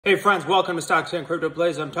Hey friends, welcome to Stocks and Crypto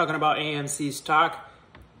Plays. I'm talking about AMC stock.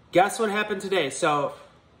 Guess what happened today? So,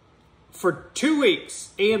 for 2 weeks,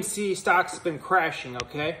 AMC stock's been crashing,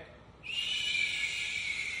 okay?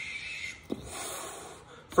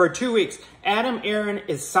 For 2 weeks, ARON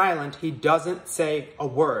is silent. He doesn't say a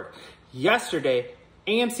word. Yesterday,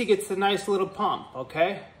 AMC gets a nice little pump,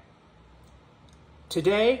 okay?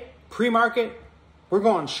 Today, pre-market, we're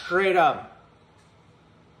going straight up.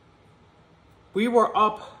 We were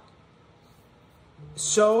up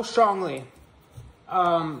so strongly.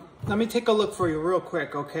 Let me take a look for you real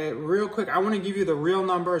quick, okay? Real quick, I want to give you the real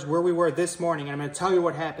numbers where we were this morning, and I'm going to tell you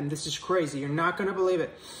what happened. This is crazy. You're not going to believe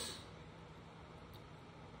it.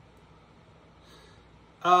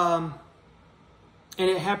 And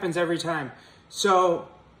it happens every time. So,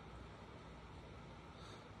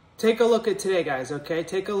 take a look at today, guys, okay?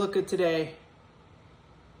 Take a look at today.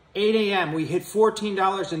 8 a.m., we hit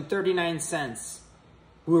 $14.39.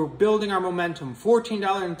 We were building our momentum.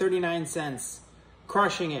 $14.39.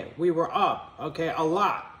 Crushing it. We were up, okay, a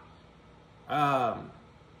lot. And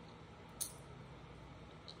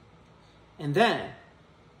then,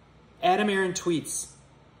 ARON tweets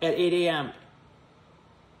at 8 a.m.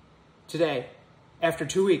 today. After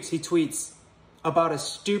 2 weeks, he tweets about a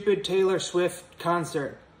stupid Taylor Swift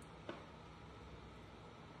concert.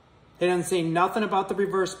 He doesn't say nothing about the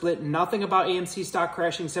reverse split, nothing about AMC stock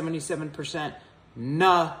crashing 77%,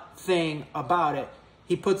 nothing about it.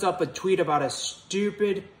 He puts up a tweet about a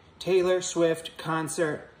stupid Taylor Swift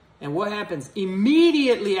concert. And what happens?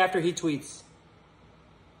 Immediately after he tweets,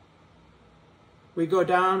 we go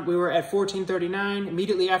down. We were at 1439.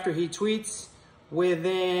 Immediately after he tweets,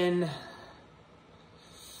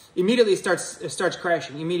 immediately starts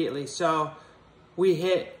crashing, immediately. So we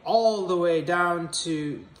hit all the way down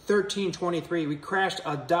to 13.23. We crashed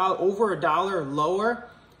over $1 lower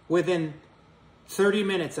within 30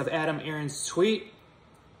 minutes of ARON's tweet,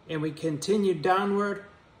 and we continued downward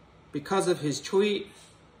because of his tweet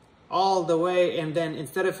all the way. And then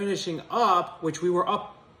instead of finishing up, which we were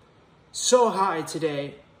up so high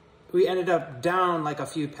today, we ended up down like a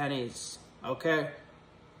few pennies, okay?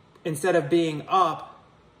 Instead of being up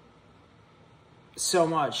so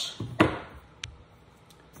much.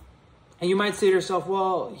 And you might say to yourself,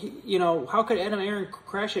 well, how could ARON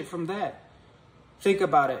crash it from that? Think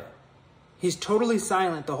about it. He's totally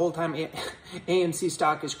silent the whole time AMC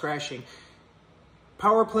stock is crashing.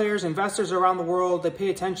 Power players, investors around the world, they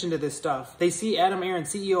pay attention to this stuff. They see Adam Aron,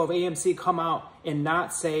 CEO of AMC, come out and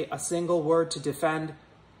not say a single word to defend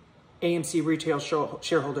AMC retail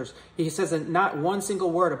shareholders. He says not one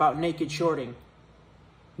single word about naked shorting.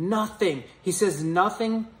 Nothing. He says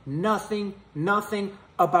nothing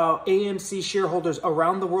about AMC shareholders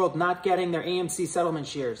around the world not getting their AMC settlement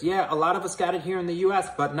shares. Yeah, a lot of us got it here in the US,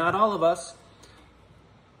 but not all of us.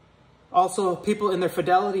 Also, people in their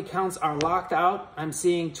Fidelity accounts are locked out. I'm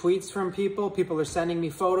seeing tweets from people. People are sending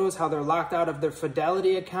me photos how they're locked out of their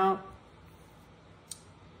Fidelity account.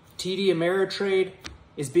 TD Ameritrade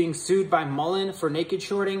is being sued by Mullen for naked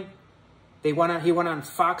shorting. He went on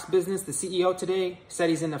Fox Business. The CEO today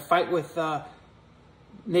said he's in a fight with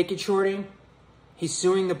naked shorting. He's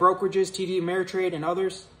suing the brokerages, TD Ameritrade and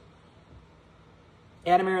others.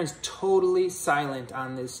 Adam Aron's totally silent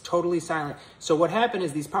on this, totally silent. So what happened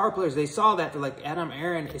is these power players, they saw that. They're like, Adam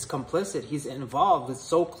Aron is complicit. He's involved. It's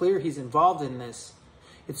so clear he's involved in this.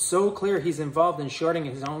 It's so clear he's involved in shorting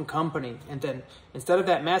his own company. And then instead of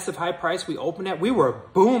that massive high price we opened at, we were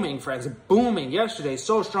booming, friends, booming. Yesterday,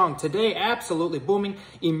 so strong. Today, absolutely booming.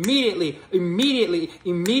 Immediately,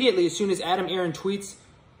 as soon as Adam Aron tweets,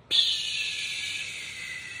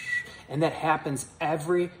 and that happens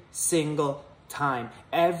every single time.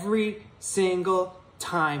 Every single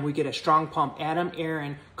time we get a strong pump, Adam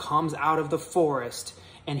Aron comes out of the forest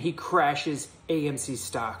and he crashes AMC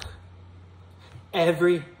stock.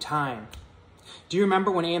 Every time. Do you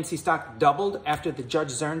remember when AMC stock doubled after the Judge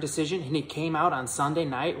Zern decision and he came out on Sunday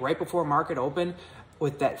night right before market open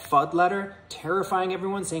with that FUD letter terrifying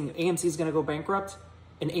everyone, saying AMC is going to go bankrupt?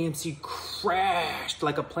 And AMC crashed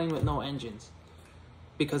like a plane with no engines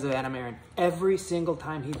because of Adam Aron. Every single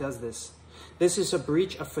time he does this. This is a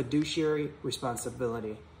breach of fiduciary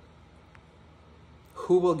responsibility.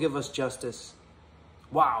 Who will give us justice?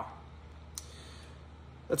 Wow.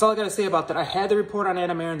 That's all I got to say about that. I had the report on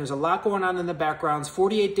Adam Aron. There's a lot going on in the backgrounds.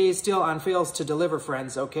 48 days still on fails to deliver,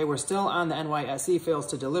 friends. Okay, we're still on the NYSE fails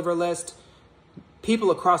to deliver list.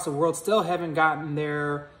 People across the world still haven't gotten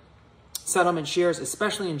their settlement shares,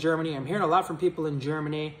 especially in Germany. I'm hearing a lot from people in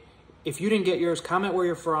Germany. If you didn't get yours, comment where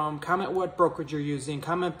you're from, comment what brokerage you're using,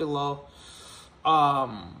 comment below.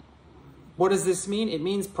 What does this mean? It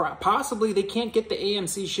means possibly they can't get the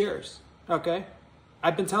AMC shares, okay?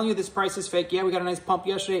 I've been telling you this price is fake. Yeah, we got a nice pump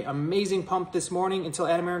yesterday. Amazing pump this morning until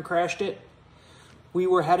Adam Aaron crashed it. We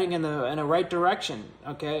were heading in the right direction,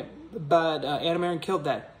 okay? But Adam Aaron killed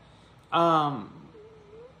that.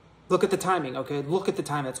 Look at the timing, okay? Look at the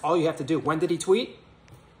time. That's all you have to do. When did he tweet?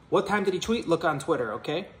 What time did he tweet? Look on Twitter,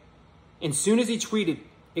 okay? And as soon as he tweeted,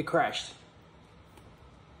 it crashed.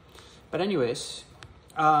 But anyways,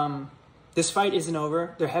 this fight isn't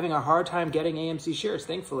over. They're having a hard time getting AMC shares,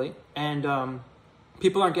 thankfully. And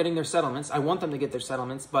people aren't getting their settlements. I want them to get their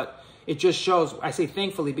settlements, but it just shows, I say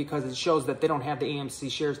thankfully because it shows that they don't have the AMC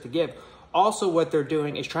shares to give. Also, what they're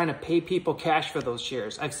doing is trying to pay people cash for those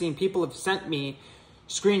shares. I've seen people have sent me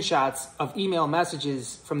screenshots of email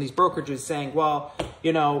messages from these brokerages saying, well,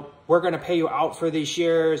 you know, we're going to pay you out for these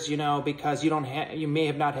shares, you know, because you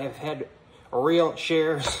may not have had real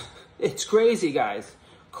shares. It's crazy, guys.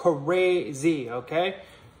 Crazy, okay?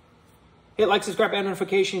 Hit like, subscribe, and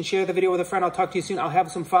notification, share the video with a friend. I'll talk to you soon. I'll have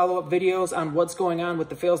some follow-up videos on what's going on with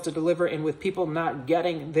the fails to deliver and with people not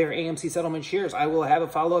getting their AMC settlement shares. I will have a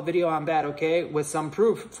follow-up video on that, okay, with some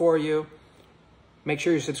proof for you. Make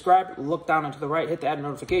sure you're subscribed. Look down and to the right. Hit the add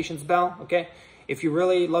notifications bell, okay? If you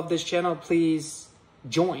really love this channel, please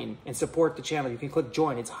join and support the channel. You can click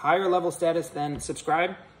join. It's higher level status than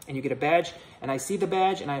subscribe, and you get a badge. And I see the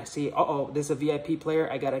badge, and I see, uh-oh, this is a VIP player.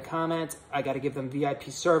 I got to comment. I got to give them VIP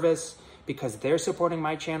service. Because they're supporting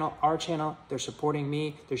my channel, our channel, they're supporting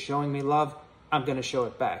me, they're showing me love, I'm going to show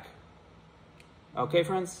it back. Okay,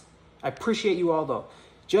 friends? I appreciate you all, though.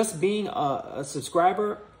 Just being a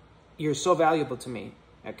subscriber, you're so valuable to me,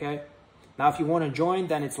 okay? Now, if you want to join,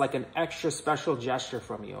 then it's like an extra special gesture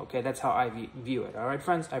from you, okay? That's how I view it, all right,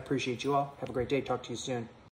 friends? I appreciate you all. Have a great day. Talk to you soon.